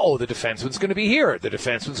 they would know, oh, the defenseman's going to be here, the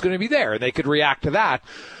defenseman's going to be there, and they could react to that.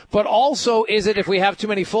 But also, is it if we have too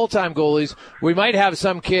many full-time goalies, we might have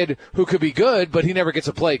some kid who could be good, but he never gets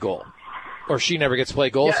a play goal, or she never gets a play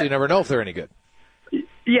goal, so you never know if they're any good.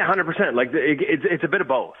 Yeah, 100%. Like it's a bit of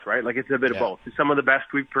both, right? Like it's a bit of both. It's some of the best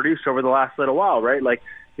we've produced over the last little while, right? Like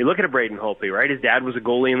you look at a Braden Holtby, right? His dad was a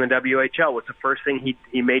goalie in the WHL. What's the first thing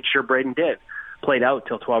he made sure Braden did? Played out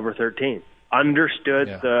till 12 or 13. Understood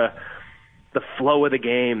the flow of the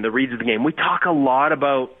game, the reads of the game. We talk a lot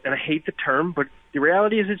about, and I hate the term, but the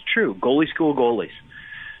reality is it's true. Goalie school goalies.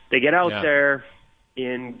 They get out there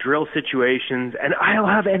in drill situations, and I'll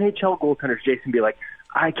have NHL goaltenders, Jason, be like,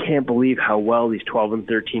 I can't believe how well these 12 and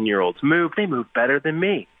 13-year-olds move. They move better than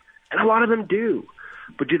me. And a lot of them do.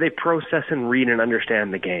 But do they process and read and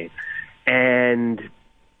understand the game? And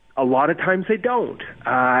a lot of times they don't.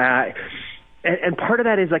 And part of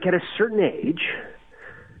that is, like, at a certain age,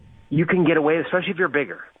 you can get away, especially if you're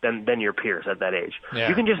bigger than your peers at that age. Yeah.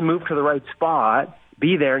 You can just move to the right spot,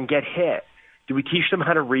 be there, and get hit. Do we teach them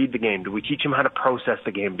how to read the game? Do we teach them how to process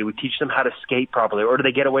the game? Do we teach them how to skate properly? Or do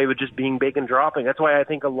they get away with just being big and dropping? That's why I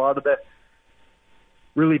think a lot of the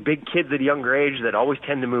really big kids at a younger age that always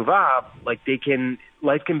tend to move up, like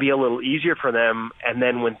life can be a little easier for them. And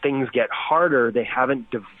then when things get harder, they haven't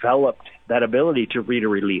developed that ability to read a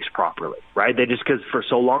release properly, right? They just, because for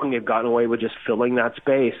so long they've gotten away with just filling that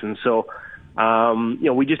space. And so,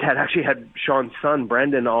 we just had Sean's son,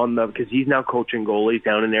 Brendan, on because he's now coaching goalies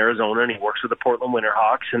down in Arizona, and he works with the Portland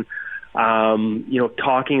Winterhawks, and,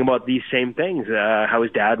 talking about these same things, how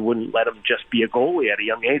his dad wouldn't let him just be a goalie at a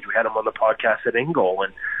young age. We had him on the podcast at InGoal,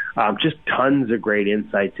 and just tons of great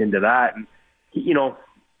insights into that. And,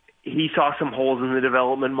 he saw some holes in the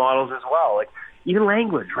development models as well, like even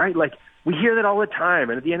language, right? Like, we hear that all the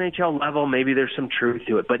time, and at the NHL level, maybe there's some truth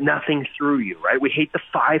to it, but nothing through you, right? We hate the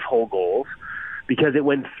 5-hole goals because it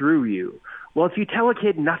went through you. Well, if you tell a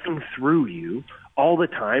kid nothing through you all the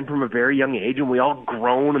time from a very young age, and we all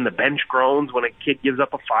groan and the bench groans when a kid gives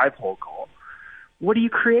up a 5-hole goal, what are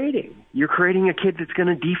you creating? You're creating a kid that's going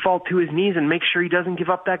to default to his knees and make sure he doesn't give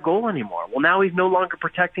up that goal anymore. Well, now he's no longer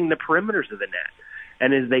protecting the perimeters of the net.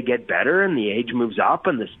 And as they get better and the age moves up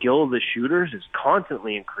and the skill of the shooters is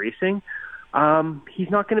constantly increasing, he's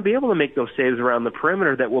not going to be able to make those saves around the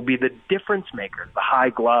perimeter that will be the difference makers, the high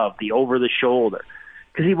glove, the over the shoulder,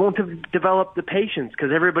 because he won't have developed the patience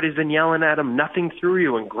because everybody's been yelling at him, nothing through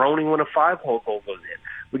you, and groaning when a 5-hole goal goes in.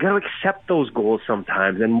 We got to accept those goals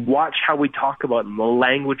sometimes and watch how we talk about them, the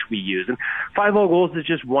language we use. And 5-hole goals is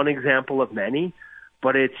just one example of many.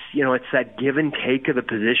 But it's that give and take of the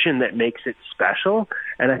position that makes it special.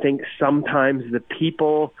 And I think sometimes the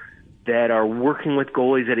people that are working with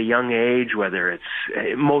goalies at a young age, whether it's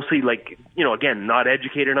mostly again, not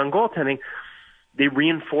educated on goaltending, they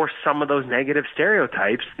reinforce some of those negative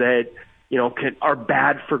stereotypes that, are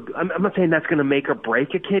bad for, I'm not saying that's going to make or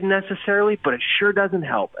break a kid necessarily, but it sure doesn't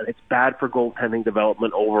help. And it's bad for goaltending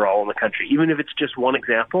development overall in the country. Even if it's just one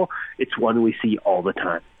example, it's one we see all the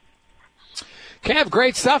time. Kev,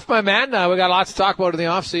 great stuff, my man. We got lots to talk about in the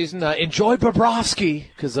offseason. Enjoy Bobrovsky,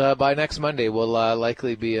 because by next Monday we'll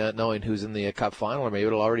likely be knowing who's in the Cup final, or maybe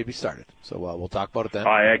it'll already be started. So we'll talk about it then.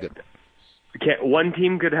 One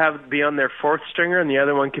team could be on their 4th stringer, and the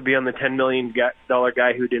other one could be on the $10 million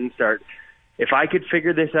guy who didn't start. If I could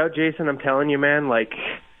figure this out, Jason, I'm telling you, man,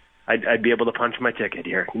 I'd be able to punch my ticket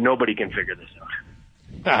here. Nobody can figure this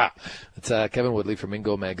out. It's Kevin Woodley from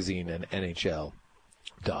InGoal Magazine and NHL.com.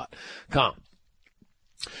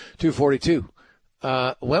 2:42.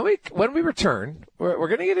 When we return, we're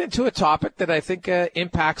going to get into a topic that I think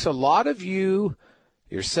impacts a lot of you,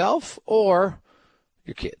 yourself, or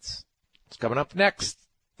your kids. It's coming up next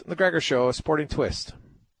on The Gregor Show, a sporting twist,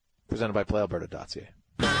 presented by PlayAlberta.ca.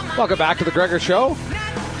 Welcome back to The Gregor Show,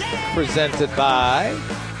 presented by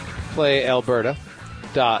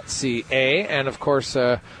PlayAlberta.ca. And, of course,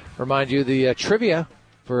 remind you the trivia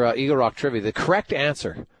for Eagle Rock Trivia. The correct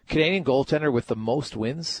answer, Canadian goaltender with the most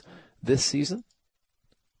wins this season,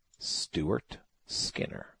 Stuart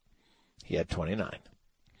Skinner. He had 29.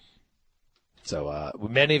 So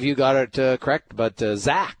many of you got it correct, but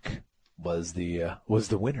Zach was the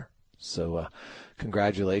winner. So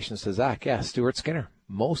congratulations to Zach. Yeah, Stuart Skinner,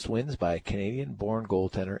 most wins by a Canadian-born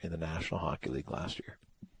goaltender in the National Hockey League last year.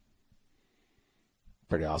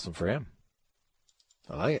 Pretty awesome for him.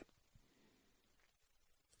 I like it.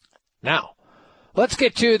 Now, let's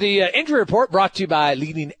get to the injury report brought to you by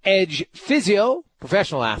Leading Edge Physio.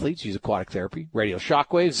 Professional athletes use aquatic therapy, radial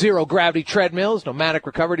shockwaves, zero-gravity treadmills, pneumatic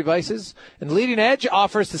recovery devices. And Leading Edge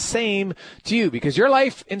offers the same to you because your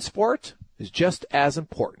life in sport is just as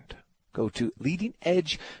important. Go to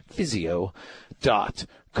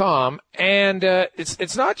leadingedgephysio.com. And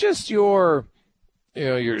it's not just your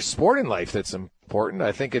sporting life that's important.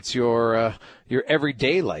 I think it's your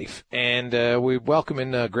everyday life. And we welcome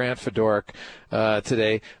in Grant Fedoruk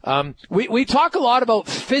today. We talk a lot about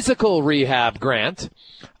physical rehab, Grant.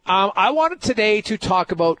 I wanted today to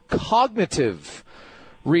talk about cognitive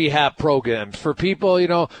rehab programs for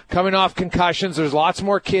people, coming off concussions. There's lots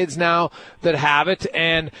more kids now that have it.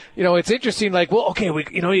 And, it's interesting, like, well, okay,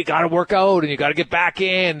 you got to work out and you got to get back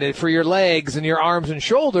in for your legs and your arms and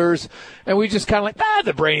shoulders. And we just kind of like,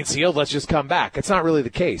 the brain's healed. Let's just come back. It's not really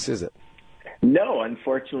the case, is it? No,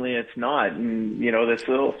 unfortunately it's not. And, this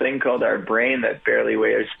little thing called our brain that barely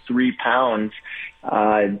weighs 3 pounds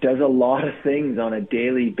does a lot of things on a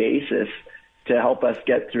daily basis to help us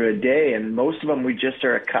get through a day. And most of them, we just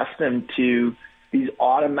are accustomed to these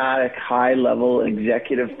automatic high-level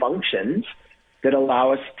executive functions that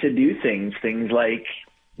allow us to do things like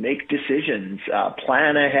make decisions,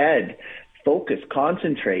 plan ahead, focus,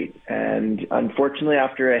 concentrate. And unfortunately,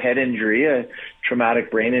 after a head injury, a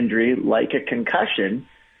traumatic brain injury like a concussion,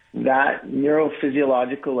 that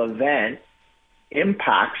neurophysiological event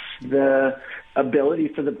impacts the ability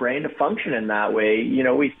for the brain to function in that way.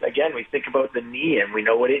 We think about the knee and we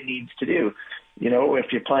know what it needs to do. If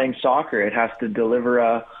you're playing soccer, it has to deliver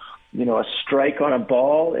a strike on a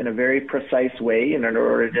ball in a very precise way in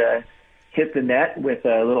order to hit the net with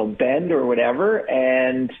a little bend or whatever.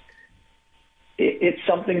 And it's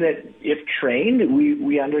something that, if trained,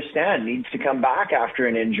 we understand needs to come back after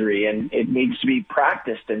an injury, and it needs to be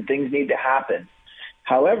practiced and things need to happen.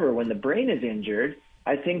 However, when the brain is injured,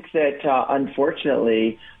 I think that,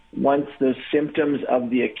 unfortunately, once the symptoms of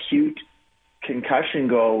the acute concussion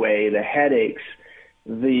go away, the headaches,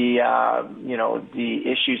 the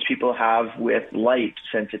issues people have with light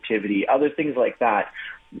sensitivity, other things like that,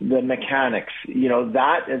 the mechanics, as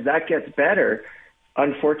that gets better,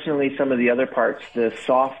 unfortunately, some of the other parts, the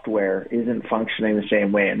software isn't functioning the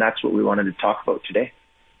same way, and that's what we wanted to talk about today.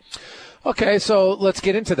 Okay, so let's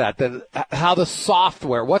get into that.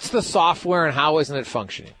 What's the software and how isn't it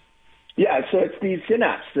functioning? Yeah, so it's these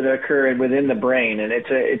synapses that occur within the brain, and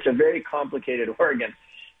it's a very complicated organ.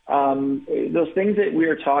 Those things that we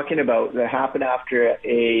were talking about that happen after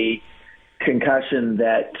a concussion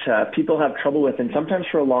that people have trouble with, and sometimes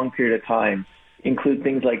for a long period of time, include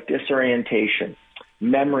things like disorientation,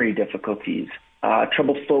 memory difficulties,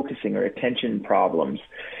 trouble focusing or attention problems,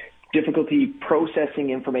 difficulty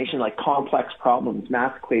processing information like complex problems,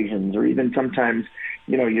 math equations, or even sometimes,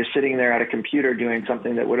 you're sitting there at a computer doing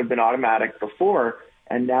something that would have been automatic before,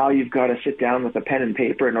 and now you've got to sit down with a pen and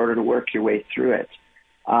paper in order to work your way through it.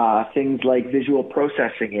 Things like visual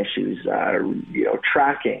processing issues,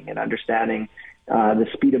 tracking and understanding the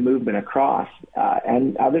speed of movement across,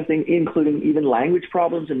 and other things, including even language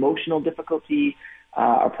problems, emotional difficulty,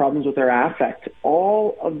 or problems with their affect.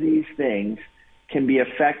 All of these things can be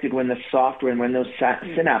affected when the software and when those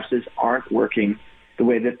synapses aren't working the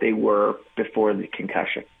way that they were before the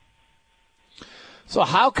concussion. So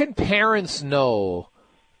how can parents know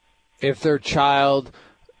if their child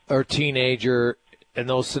or teenager and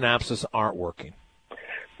those synapses aren't working?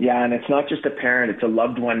 Yeah, and it's not just a parent, it's a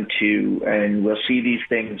loved one too. And we'll see these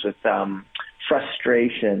things with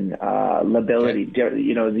frustration, lability,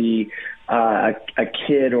 okay. A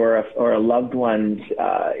kid or a loved one's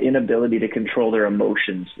inability to control their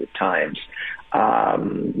emotions at times,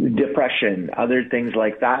 depression, other things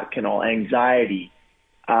like that anxiety,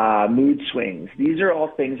 mood swings. These are all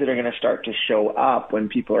things that are going to start to show up when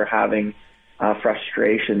people are having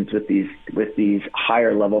frustrations with these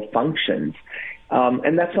higher level functions.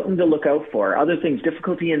 And that's something to look out for. Other things,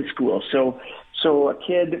 difficulty in school. So a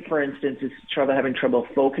kid, for instance, is having trouble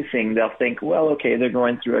focusing. They'll think, well, okay, they're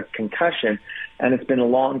going through a concussion, and it's been a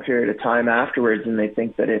long period of time afterwards, and they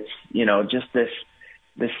think that it's, just this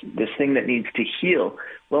thing that needs to heal.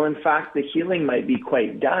 Well, in fact, the healing might be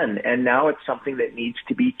quite done, and now it's something that needs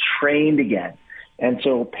to be trained again. And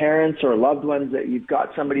so parents or loved ones that you've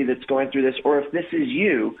got somebody that's going through this, or if this is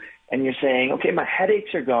you, and you're saying, okay, my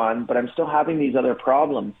headaches are gone, but I'm still having these other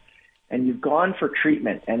problems. And you've gone for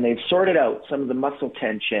treatment, and they've sorted out some of the muscle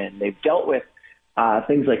tension. They've dealt with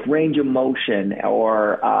things like range of motion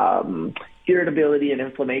or, irritability and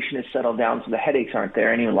inflammation has settled down, so the headaches aren't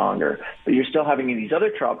there any longer, but you're still having these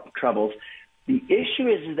other troubles. The issue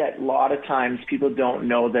is that a lot of times people don't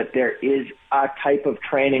know that there is a type of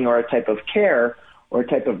training or a type of care or a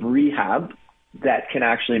type of rehab that can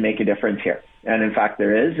actually make a difference here. And in fact,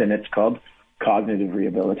 there is, and it's called cognitive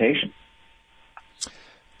rehabilitation.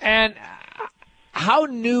 And how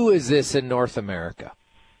new is this in North America?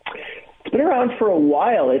 It's been around for a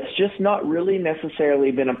while. It's just not really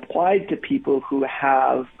necessarily been applied to people who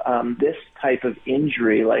have this type of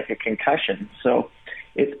injury, like a concussion. So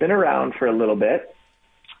it's been around for a little bit,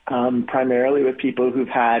 primarily with people who've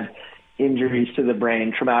had injuries to the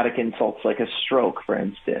brain, traumatic insults like a stroke, for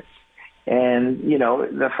instance. And, you know,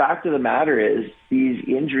 the fact of the matter is these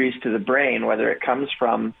injuries to the brain, whether it comes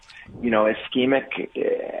from, you know, ischemic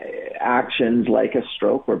actions like a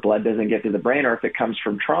stroke where blood doesn't get to the brain, or if it comes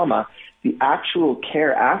from trauma, the actual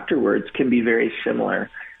care afterwards can be very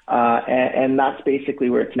similar. And that's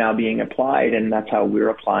basically where it's now being applied, and that's how we're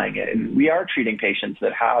applying it. And we are treating patients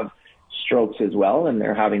that have strokes as well, and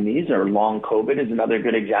they're having these, or long COVID is another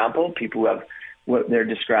good example. People who have what they're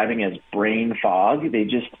describing as brain fog. They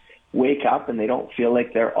just wake up and they don't feel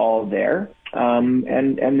like they're all there.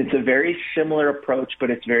 And it's a very similar approach, but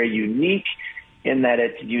it's very unique in that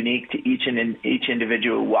it's unique to each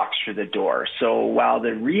individual who walks through the door. So while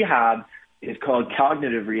the rehab is called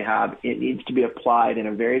cognitive rehab, it needs to be applied in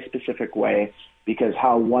a very specific way, because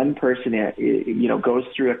how one person, you know, goes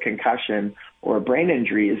through a concussion or a brain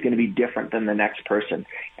injury is going to be different than the next person.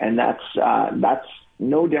 And that's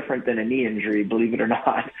no different than a knee injury, believe it or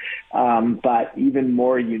not, but even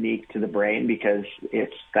more unique to the brain, because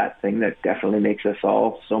it's that thing that definitely makes us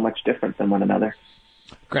all so much different than one another.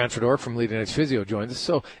 Grant Fedoruk from Leading Edge Physio joins us.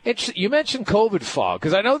 So you mentioned COVID fog,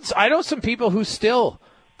 because I know some people who still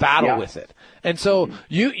battle with it. And so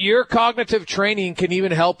your cognitive training can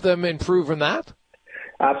even help them improve from that?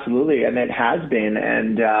 Absolutely, and it has been,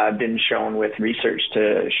 and been shown with research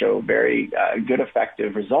to show very good,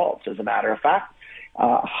 effective results. As a matter of fact,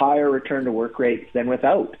 higher return to work rates than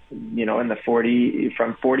without, you know, in the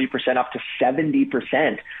from 40% up to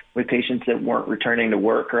 70% with patients that weren't returning to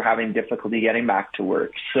work or having difficulty getting back to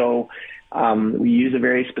work. So we use a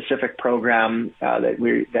very specific program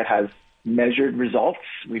that has measured results.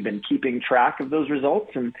 We've been keeping track of those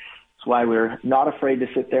results, and that's why we're not afraid to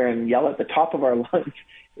sit there and yell at the top of our lungs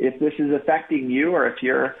if this is affecting you, or if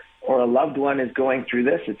you're or a loved one is going through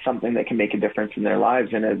this. It's something that can make a difference in their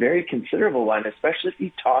lives, and a very considerable one, especially if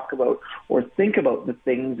you talk about or think about the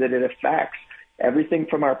things that it affects. Everything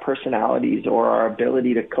from our personalities or our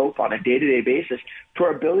ability to cope on a day-to-day basis to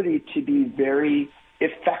our ability to be very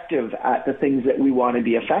effective at the things that we want to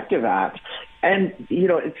be effective at. And, you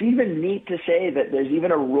know, it's even neat to say that there's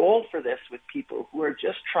even a role for this with people who are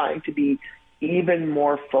just trying to be even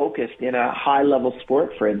more focused in a high-level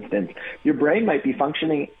sport, for instance. Your brain might be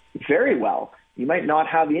functioning very well. You might not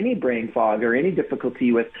have any brain fog or any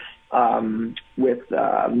difficulty with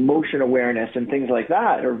motion awareness and things like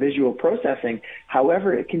that, or visual processing.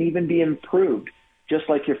 However, it can even be improved. Just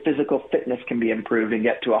like your physical fitness can be improved and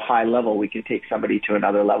get to a high level, we can take somebody to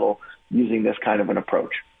another level using this kind of an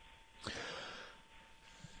approach.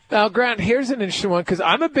 Now, Grant, here's an interesting one, because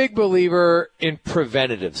I'm a big believer in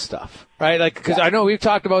preventative stuff, right? Like, because I know we've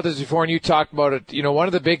talked about this before, and you talked about it. You know, one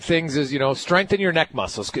of the big things is, you know, strengthen your neck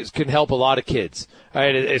muscles can help a lot of kids,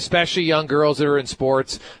 right? Especially young girls that are in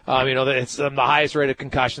sports. You know, it's the highest rate of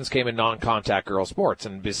concussions came in non-contact girl sports,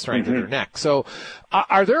 and strengthen their neck. So,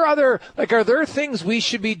 are there things we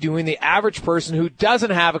should be doing? The average person who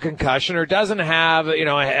doesn't have a concussion or doesn't have, you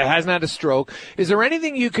know, hasn't had a stroke, is there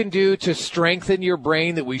anything you can do to strengthen your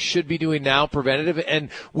brain that we should be doing now, preventative? And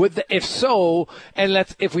if so, and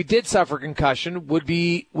if we did suffer concussion, would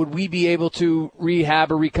we be able to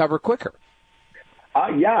rehab or recover quicker?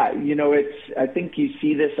 Yeah, you know, I think you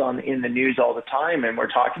see this in the news all the time, and we're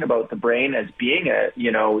talking about the brain as being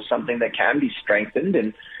something that can be strengthened.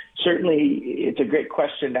 And certainly it's a great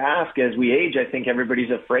question to ask. As we age, I think everybody's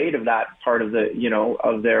afraid of that part of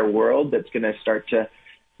of their world that's going to start to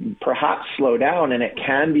perhaps slow down, and it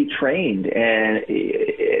can be trained. And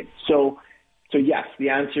so yes, the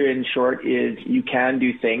answer in short is you can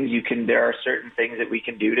do things. There are certain things that we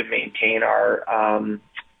can do to maintain our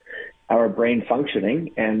brain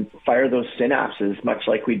functioning and fire those synapses, much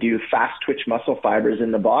like we do fast twitch muscle fibers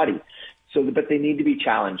in the body. But they need to be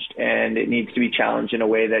challenged, and it needs to be challenged in a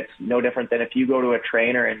way that's no different than if you go to a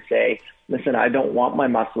trainer and say, listen, I don't want my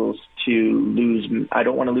muscles I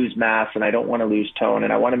don't want to lose mass, and I don't want to lose tone,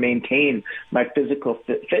 and I want to maintain my physical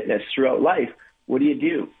fitness throughout life. What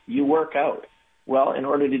do? You work out. Well, in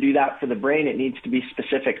order to do that for the brain, it needs to be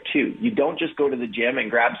specific too. You don't just go to the gym and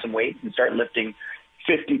grab some weights and start lifting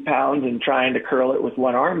 50 pounds and trying to curl it with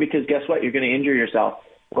one arm, because guess what? You're going to injure yourself.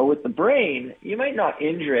 Well, with the brain, you might not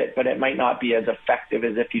injure it, but it might not be as effective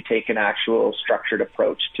as if you take an actual structured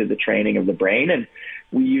approach to the training of the brain. And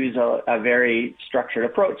we use a very structured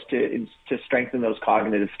approach to strengthen those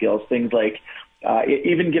cognitive skills. Things like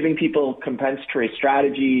even giving people compensatory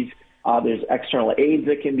strategies. There's external aids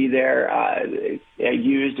that can be there,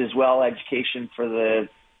 used as well, education for the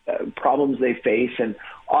problems they face. And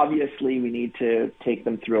obviously, we need to take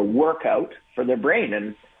them through a workout for their brain.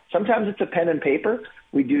 And sometimes it's a pen and paper.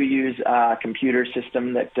 We do use a computer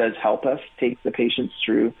system that does help us take the patients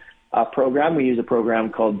through a program. We use a program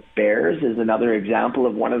called BEARS as another example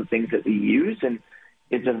of one of the things that we use. And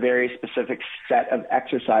it's a very specific set of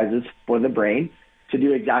exercises for the brain to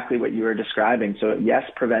do exactly what you were describing. So yes,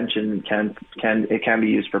 prevention can be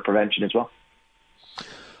used for prevention as well.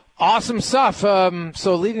 Awesome stuff.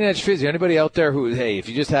 So Leading Edge Physio, anybody out there who, hey, if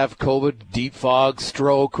you just have COVID, deep fog,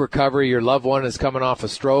 stroke, recovery, your loved one is coming off a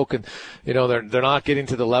stroke and, you know, they're not getting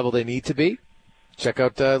to the level they need to be, check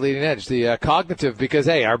out Leading Edge, the cognitive, because,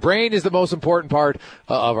 hey, our brain is the most important part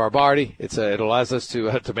of our body. It allows us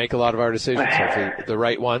to make a lot of our decisions, hopefully the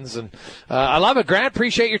right ones. And I love it. Grant,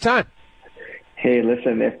 appreciate your time. Hey,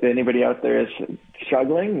 listen, if anybody out there is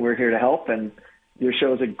struggling, we're here to help. And your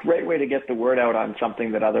show is a great way to get the word out on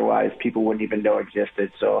something that otherwise people wouldn't even know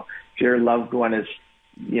existed. So if your loved one has,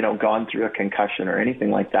 you know, gone through a concussion or anything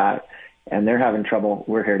like that and they're having trouble,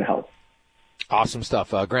 we're here to help. Awesome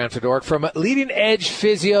stuff. Grant Fedoruk from Leading Edge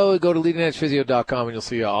Physio. Go to leadingedgephysio.com and you'll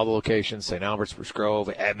see all the locations, St. Albert, Spruce Grove,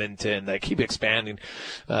 Edmonton. They keep expanding.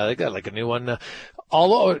 They got like a new one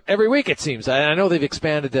every week, it seems. I know they've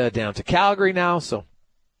expanded down to Calgary now, so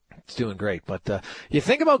it's doing great. But you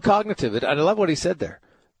think about cognitive, and I love what he said there.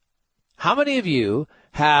 How many of you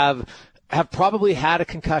have probably had a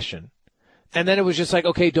concussion, and then it was just like,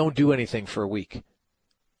 okay, don't do anything for a week.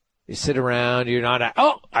 You sit around, you're not,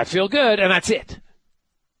 I feel good, and that's it.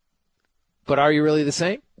 But are you really the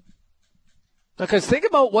same? Because think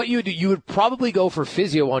about what you would do. You would probably go for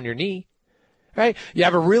physio on your knee, right? You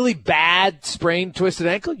have a really bad sprained, twisted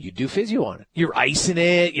ankle, you do physio on it. You're icing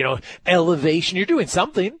it, you know, elevation, you're doing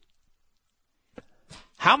something.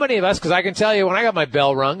 How many of us, because I can tell you when I got my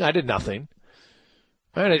bell rung, I did nothing.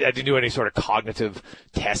 I didn't do any sort of cognitive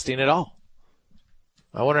testing at all.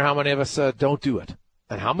 I wonder how many of us don't do it.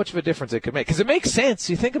 And how much of a difference it could make. Because it makes sense.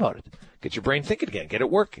 You think about it. Get your brain thinking again. Get it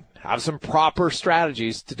working. Have some proper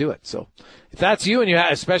strategies to do it. So if that's you and you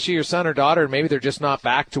have, especially your son or daughter, and maybe they're just not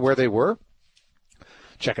back to where they were,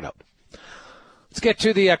 check it out. Let's get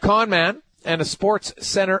to the Con Man and a Sports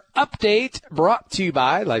Center update brought to you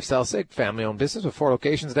by Lifestyle Sig, family-owned business with 4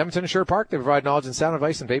 locations at Edmonton and Sherwood Park. They provide knowledge and sound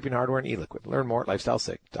advice in vaping hardware and e-liquid. Learn more at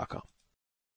lifestylesig.com.